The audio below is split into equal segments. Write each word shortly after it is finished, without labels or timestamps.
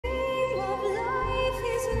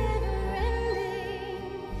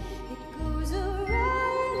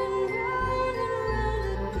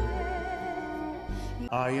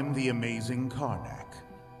I am the amazing Karnak.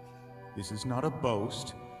 This is not a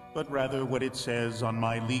boast, but rather what it says on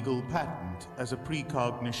my legal patent as a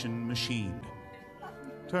precognition machine.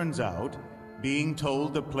 Turns out, being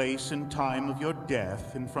told the place and time of your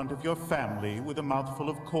death in front of your family with a mouthful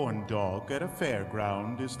of corn dog at a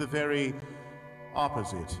fairground is the very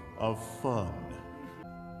opposite of fun.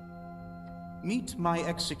 Meet my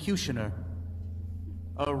executioner,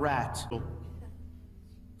 a rat.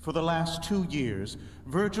 For the last 2 years,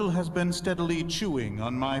 Virgil has been steadily chewing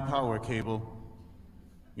on my power cable.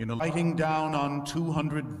 Lighting down on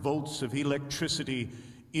 200 volts of electricity,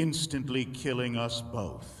 instantly killing us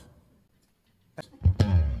both.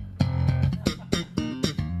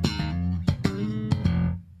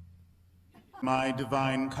 My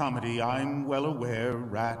divine comedy, I'm well aware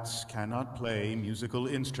rats cannot play musical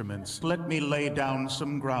instruments. Let me lay down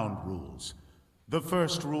some ground rules. The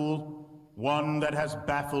first rule, one that has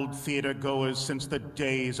baffled theater-goers since the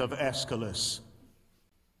days of Aeschylus.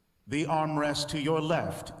 The armrest to your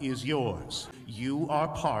left is yours. You are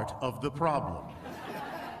part of the problem.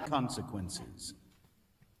 Consequences.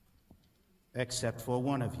 Except for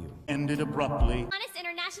one of you. Ended abruptly. Honest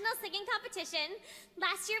International Singing Competition.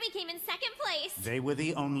 Last year we came in 2nd place. They were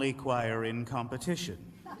the only choir in competition.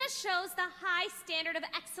 This shows the high standard of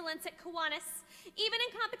excellence at Kiwanis. Even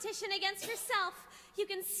in competition against yourself, you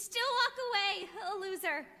can still walk away a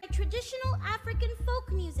loser. Traditional African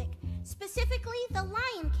folk music, specifically the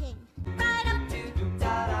Lion King. Right up to good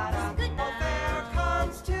affair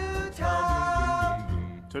comes to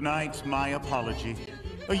town. Tonight, my apology.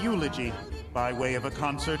 A eulogy by way of a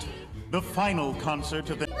concert. The final concert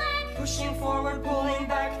of the... Pushing forward, pulling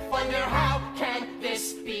back, wonder how can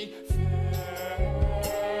this be fair?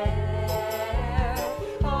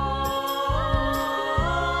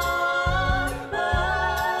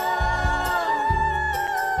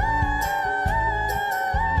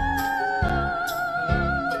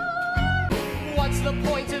 What's the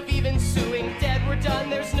point of even suing? Dead, we're done,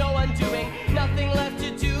 there's no undoing. Nothing left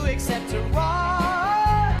to do except to run.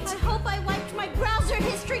 I hope I wiped my browser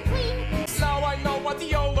history clean. Now I know what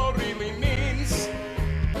YOLO really means.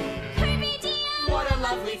 What a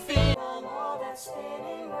lovely feeling. From all that's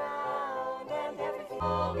spinning round and everything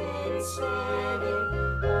all been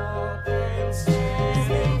spinning, all been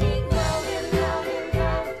spinning round and round and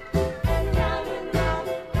round and round and round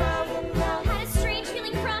and round and round. Had a strange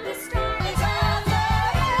feeling from the start. It's all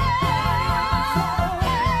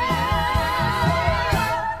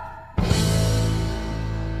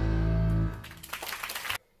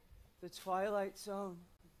the Twilight Zone.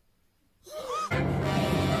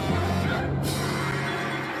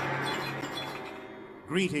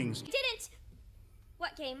 Greetings. Didn't.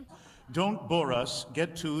 What game? Don't bore us,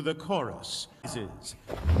 get to the chorus. This is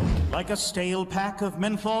like a stale pack of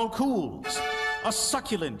menthol cools, a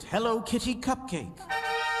succulent Hello Kitty cupcake,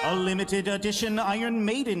 a limited edition Iron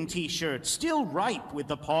Maiden t-shirt, still ripe with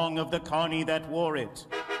the pong of the carny that wore it.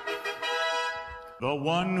 The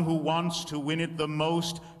one who wants to win it the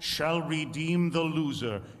most shall redeem the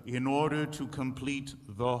loser in order to complete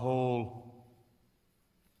the whole.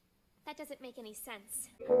 That doesn't make any sense.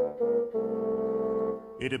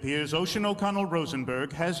 It appears Ocean O'Connell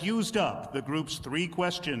Rosenberg has used up the group's 3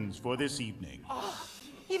 questions for this evening. Oh,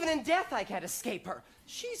 even in death I can't escape her.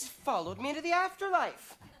 She's followed me into the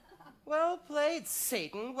afterlife. Well played,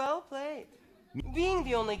 Satan, well played. Being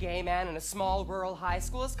the only gay man in a small rural high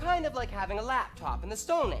school is kind of like having a laptop in the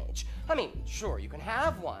Stone Age. I mean, sure, you can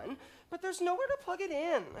have one, but there's nowhere to plug it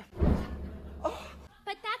in. Oh.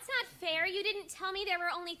 But that's not fair. You didn't tell me there were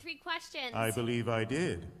only 3 questions. I believe I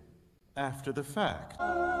did. After the fact.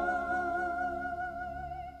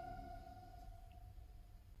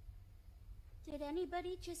 Did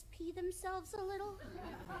anybody just pee themselves a little?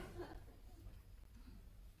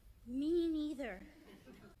 Me neither.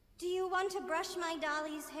 Do you want to brush my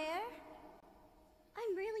dolly's hair?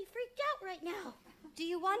 I'm really freaked out right now. Do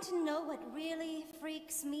you want to know what really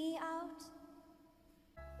freaks me out?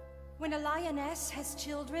 When a lioness has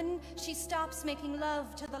children, she stops making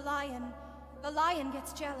love to the lion. The lion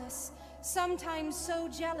gets jealous. Sometimes so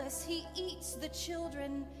jealous, he eats the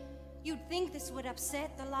children. You'd think this would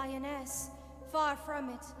upset the lioness. Far from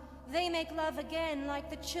it. They make love again like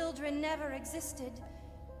the children never existed.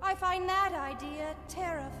 I find that idea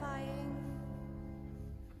terrifying.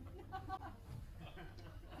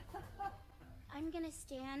 I'm gonna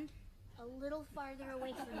stand a little farther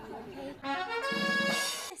away from you, okay?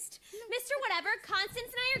 Mr. Whatever,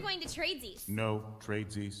 Constance and I are going to tradesies. No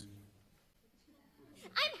tradesies.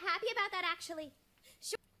 I'm happy about that, actually.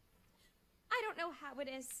 Sure. I don't know how it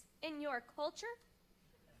is in your culture,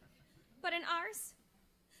 but in ours,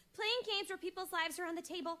 Playing games where people's lives are on the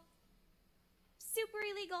table. Super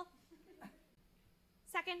illegal.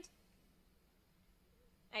 Second,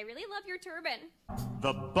 I really love your turban.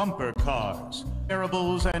 The bumper cars,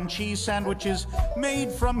 terribles and cheese sandwiches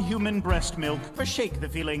made from human breast milk to shake the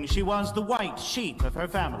feeling she was the white sheep of her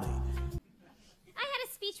family. I had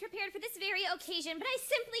a speech prepared for this very occasion, but I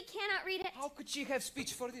simply cannot read it. How could she have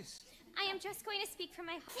speech for this? I am just going to speak from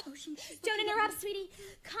my heart. Don't interrupt, sweetie.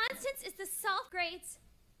 Constance is the soft grades,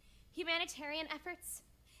 humanitarian efforts,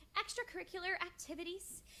 extracurricular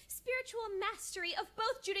activities, spiritual mastery of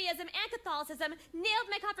both Judaism and Catholicism, nailed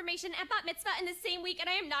my confirmation and bat mitzvah in the same week, and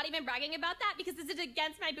I am not even bragging about that because this is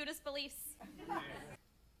against my Buddhist beliefs.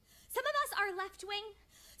 Some of us are left-wing,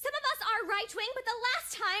 some of us are right-wing, but the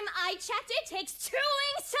last time I checked, it takes 2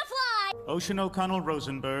 wings to fly! Ocean O'Connell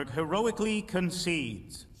Rosenberg heroically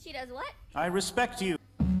concedes. She does what? I respect you.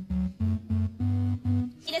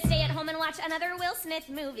 To stay at home and watch another Will Smith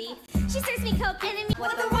movie. She serves me Coke and me.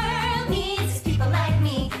 What the world needs is people like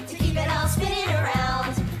me to keep it all spinning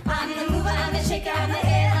around. I'm the mover, I'm the shaker, I'm the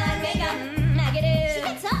headline maker. I get up, she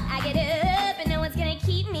gets up, I get up, and no one's gonna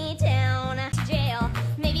keep me down. To jail,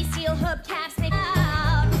 maybe steal hubcaps, maybe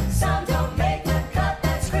out. Some don't make the cut,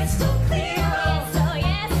 that's crystal clear. Yes, oh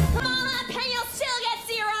yes, Mama, and you'll still get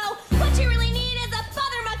 0. What you really need is a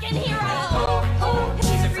father-mucking hero. Oh,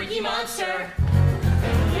 she's a freaky monster.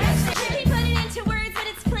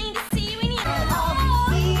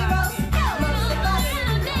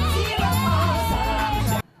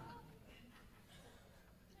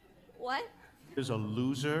 What? Is a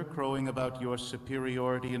loser crowing about your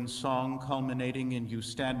superiority in song, culminating in you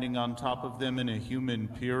standing on top of them in a human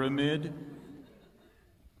pyramid?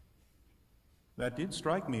 That did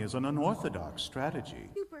strike me as an unorthodox strategy.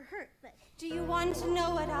 Super hurt, but do you want to know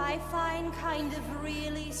what I find kind of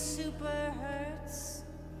really super hurts?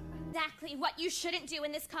 Exactly what you shouldn't do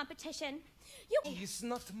in this competition. He is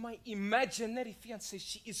not my imaginary fiancé.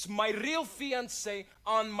 She is my real fiancé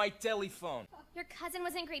on my telephone. Your cousin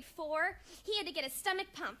was in grade 4. He had to get his stomach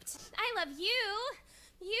pumped. I love you.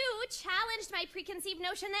 You challenged my preconceived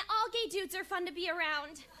notion that all gay dudes are fun to be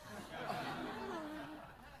around.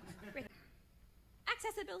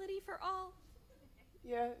 Accessibility for all.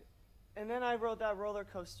 Yeah, and then I rode that roller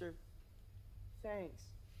coaster. Thanks.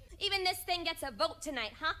 Even this thing gets a vote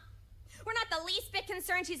tonight, huh? We're not the least bit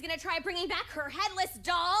concerned she's gonna try bringing back her headless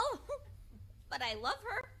doll. But I love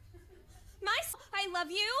her. I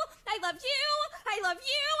love you. I love you. I love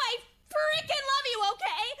you. I freaking love you,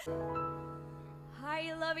 okay?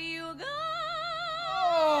 I love you, God.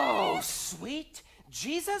 Oh, sweet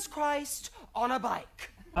Jesus Christ on a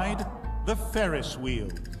bike. The Ferris wheel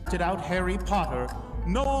acted out Harry Potter.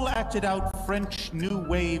 Noel acted out French New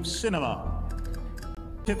Wave cinema.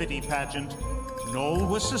 Activity pageant. Noel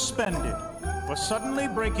was suspended for suddenly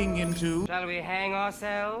breaking into... Shall we hang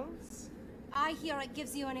ourselves? I hear it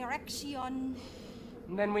gives you an erection.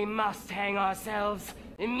 Then we must hang ourselves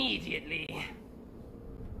immediately.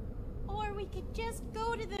 Or we could just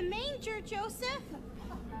go to the manger, Joseph.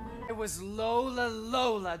 It was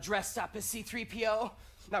Lola dressed up as C-3PO.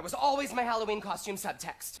 That was always my Halloween costume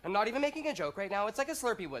subtext. I'm not even making a joke right now. It's like a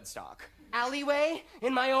Slurpee Woodstock. Alleyway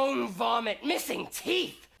in my own vomit, missing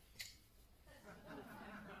teeth.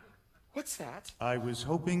 What's that? I was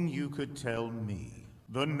hoping you could tell me.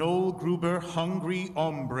 The Noel Gruber Hungry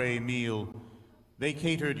Hombre meal. They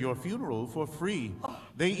catered your funeral for free.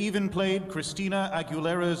 They even played Christina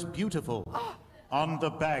Aguilera's Beautiful on the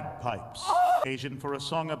bagpipes. Occasion for a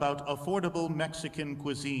song about affordable Mexican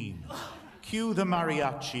cuisine. Cue the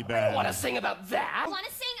mariachi band. I don't want to sing about that. I want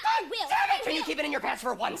to sing, I will. Damn it! Can you keep it in your pants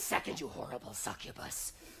for 1 second, you horrible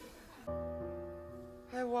succubus?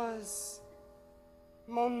 I was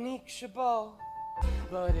Monique Chabot.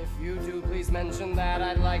 But if you do, please mention that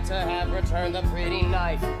I'd like to have returned the pretty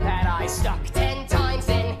knife that I stuck 10 times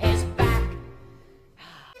in his back.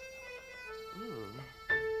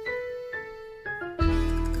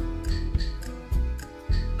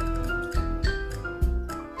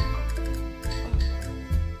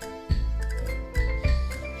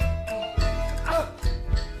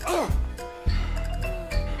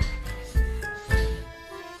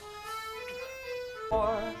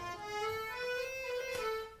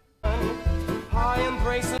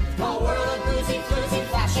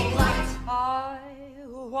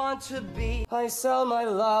 To be, I sell my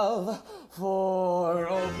love for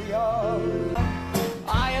opium.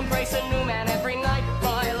 I embrace a new man every night.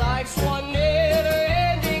 My life's one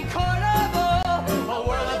never-ending carnival. A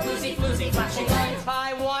world of boozy, floozy, flashing lights.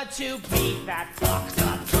 I want to be that fucked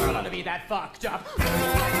up. I want to be that fucked up.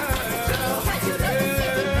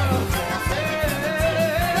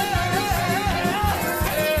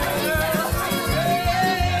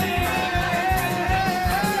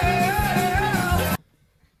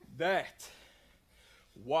 That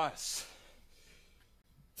was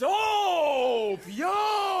dope!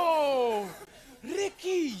 Yo!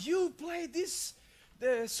 Ricky, you played this,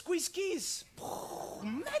 the squeeze keys.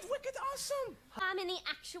 Mad wicked awesome! I'm in the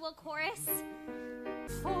actual chorus.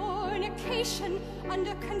 Fornication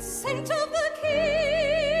under consent of the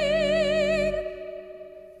king.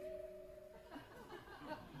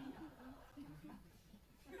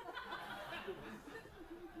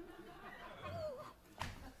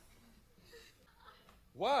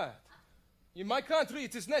 What? In my country,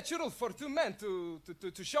 it is natural for two men to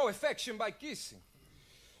show affection by kissing.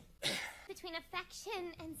 Between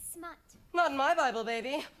affection and smut. Not in my Bible,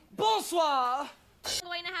 baby. Bonsoir!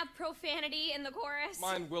 Going to have profanity in the chorus.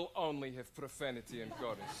 Mine will only have profanity and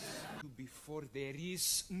chorus. Before there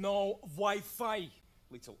is no Wi-Fi,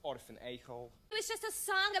 little orphan a-hole. It was just a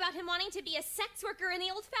song about him wanting to be a sex worker in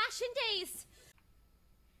the old-fashioned days.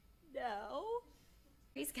 No.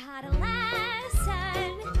 He's got a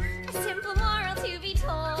lesson, a simple moral to be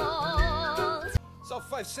told. South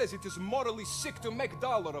 5 says it is morally sick to make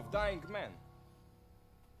dollar of dying men.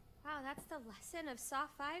 Wow, that's the lesson of Saw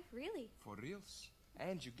 5, really? For reals?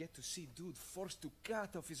 And you get to see dude forced to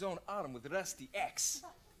cut off his own arm with rusty axe.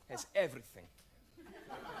 Has everything.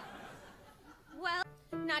 Well,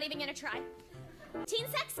 not even gonna try. Teen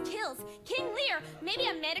sex kills. King Lear. Maybe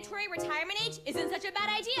a mandatory retirement age isn't such a bad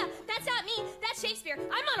idea. That's not me. That's Shakespeare.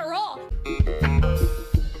 I'm on a roll.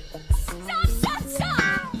 Stop, stop,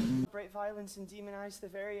 stop! Bright violence and demonize the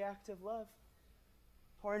very act of love.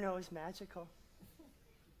 Porno is magical.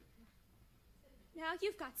 Now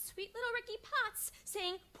you've got sweet little Ricky Potts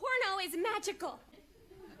saying porno is magical.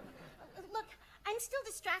 Look, I'm still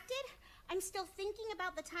distracted. I'm still thinking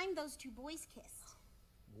about the time those two boys kissed.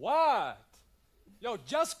 What? Yo,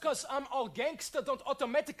 just cause I'm all gangsta don't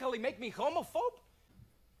automatically make me homophobe?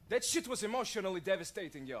 That shit was emotionally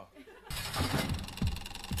devastating, yo.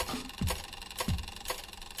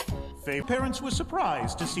 Parents were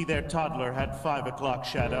surprised to see their toddler had 5 o'clock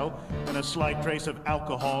shadow and a slight trace of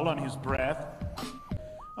alcohol on his breath.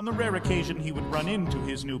 On the rare occasion he would run into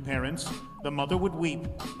his new parents, the mother would weep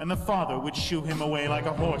and the father would shoo him away like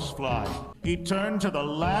a horsefly. He turned to the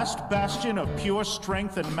last bastion of pure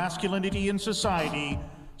strength and masculinity in society,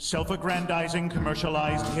 self-aggrandizing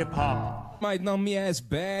commercialized hip-hop. Might know me as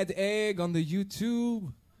Bad Egg on the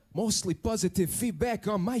YouTube. Mostly positive feedback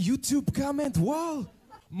on my YouTube comment wall.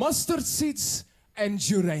 Mustard seeds and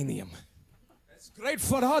geranium. It's great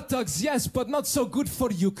for hot dogs, yes, but not so good for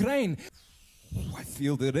Ukraine. I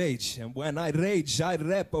feel the rage, and when I rage, I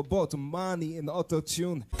rap about money and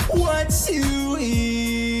auto-tune. What you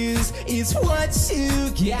is what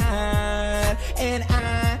you got, and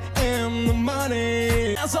I am the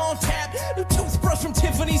money. That's on tap, the toothbrush from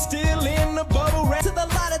Tiffany still in the bubble wrap. To the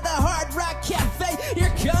light of the Hard Rock Cafe,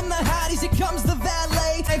 here come the hotties, here comes the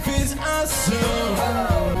valet. Life is awesome.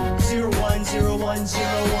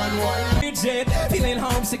 0101011. You're dead, feeling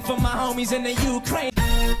homesick for my homies in the Ukraine.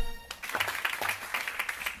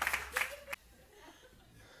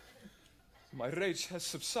 My rage has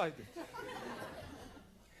subsided.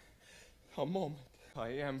 A moment. I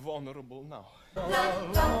am vulnerable now.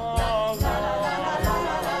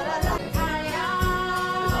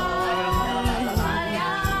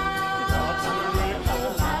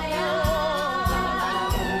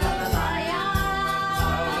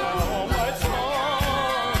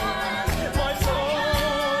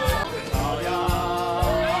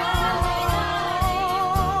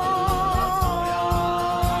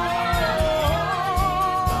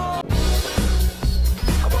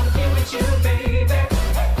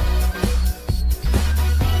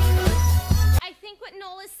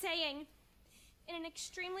 in an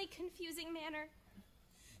extremely confusing manner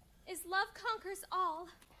is love conquers all.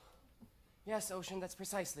 Yes, Ocean, that's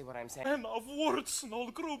precisely what I'm saying. En of words, Noel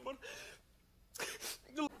Gruber.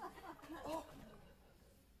 Look,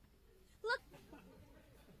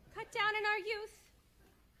 cut down in our youth.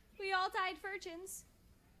 We all died virgins.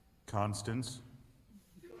 Constance?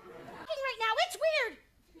 Right now, it's weird.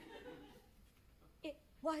 It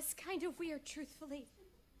was kind of weird, truthfully.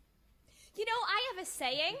 You know, I have a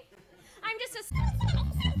saying. I'm just a... And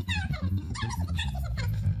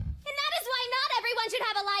that is why not everyone should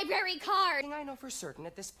have a library card. I know for certain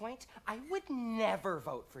at this point, I would never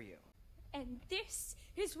vote for you. And this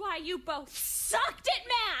is why you both sucked at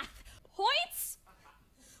math. Points?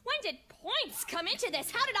 When did points come into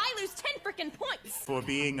this? How did I lose 10 frickin' points? For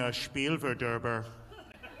being a Spielverderber.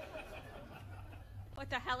 What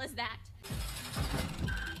the hell is that?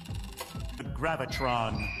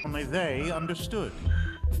 Gravitron. Only they understood.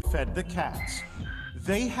 Fed the cats.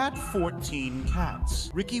 They had 14 cats.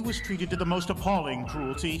 Ricky was treated to the most appalling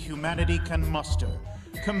cruelty humanity can muster.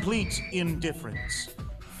 Complete indifference.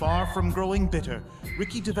 Far from growing bitter,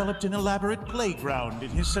 Ricky developed an elaborate playground in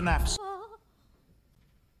his synapse.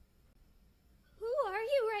 Who are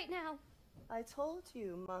you right now? I told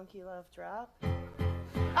you, monkey love drop.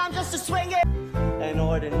 I'm just a swinging, an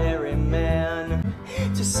ordinary man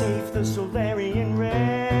to save the Solarian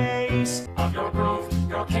race. Of your groove,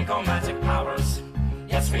 your kinko-magic powers.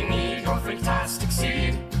 Yes, we need your fantastic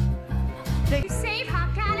seed. They save our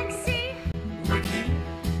galaxy. Ricky,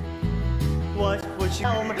 What would you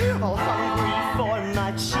all hungry for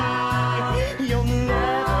my chi? You'll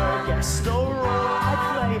never guess the role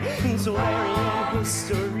I play in Solarian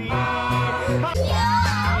history.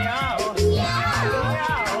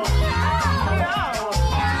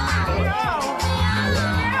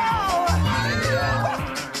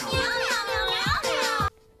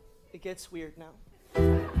 It gets weird now.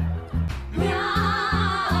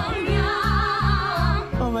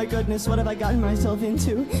 Oh my goodness, what have I gotten myself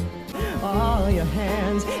into? All your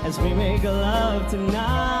hands as we make love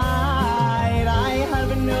tonight. I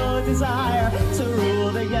have no desire to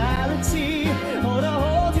rule the galaxy or to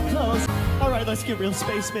hold you close. Alright, let's get real,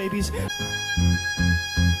 space babies.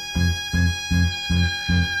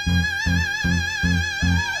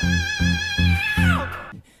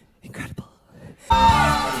 Incredible.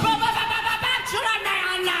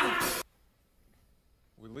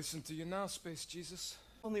 We listen to you now, Space Jesus.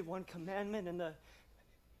 Only one commandment in the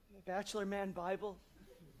Bachelor Man Bible.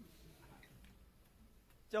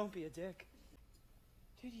 Don't be a dick.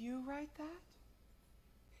 Did you write that?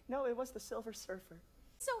 No, it was the Silver Surfer.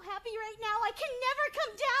 So happy right now, I can never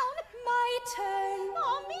come down. My turn.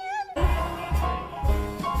 Oh man.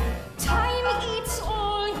 Time eats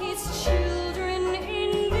all his children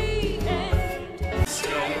in the end.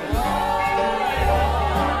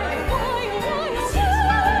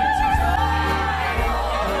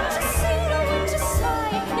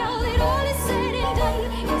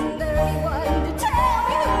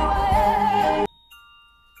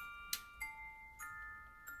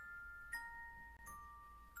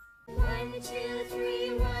 One, two, three,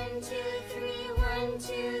 1, 2, 3, 1,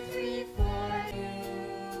 2, 3, 4.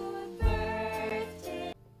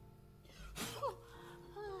 Birthday.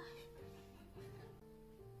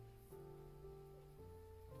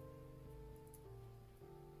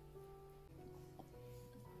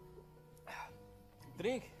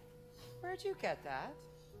 Drink. Where'd you get that?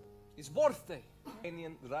 It's birthday.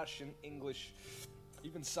 Indian, Russian, English,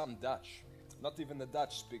 even some Dutch. Not even the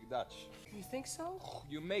Dutch speak Dutch. You think so?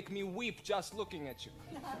 You make me weep just looking at you.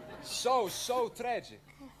 So tragic.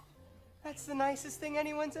 That's the nicest thing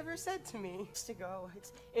anyone's ever said to me. To go.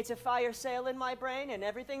 It's a fire sale in my brain and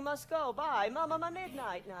everything must go. Bye. Mama,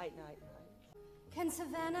 midnight, night. Can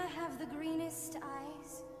Savannah have the greenest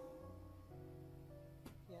eyes?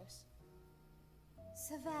 Yes.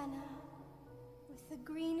 Savannah, with the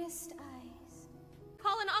greenest eyes.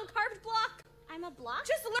 Call an uncarved block. I'm a block?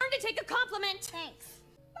 Just learn to take a compliment. Thanks.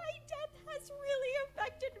 My death has really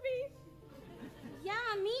affected me.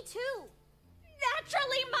 Yeah, me too.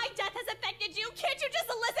 Naturally, my death has affected you. Can't you just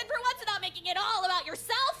listen for once without making it all about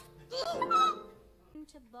yourself?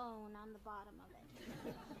 To bone on the bottom of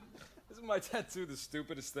it. Isn't my tattoo the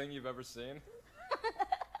stupidest thing you've ever seen?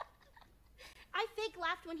 I fake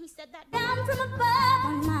laughed when he said that. Down from above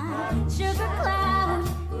on my sugar cloud.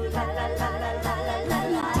 La la la la la la la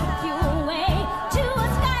la. Take you away to a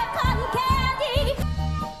sky of cotton candy.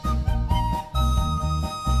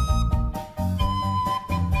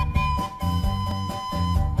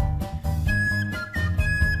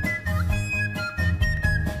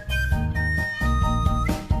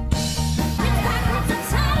 It's backwards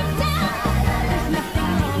upside down. There's nothing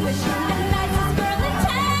wrong with you, the nicest girl in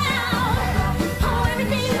town. Oh,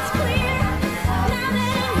 everything is clear now that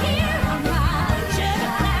I'm here on my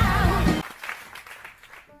sugar cloud.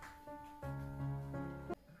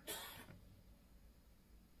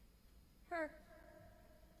 Her.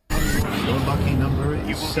 Your lucky number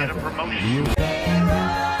is 7. Get a promotion.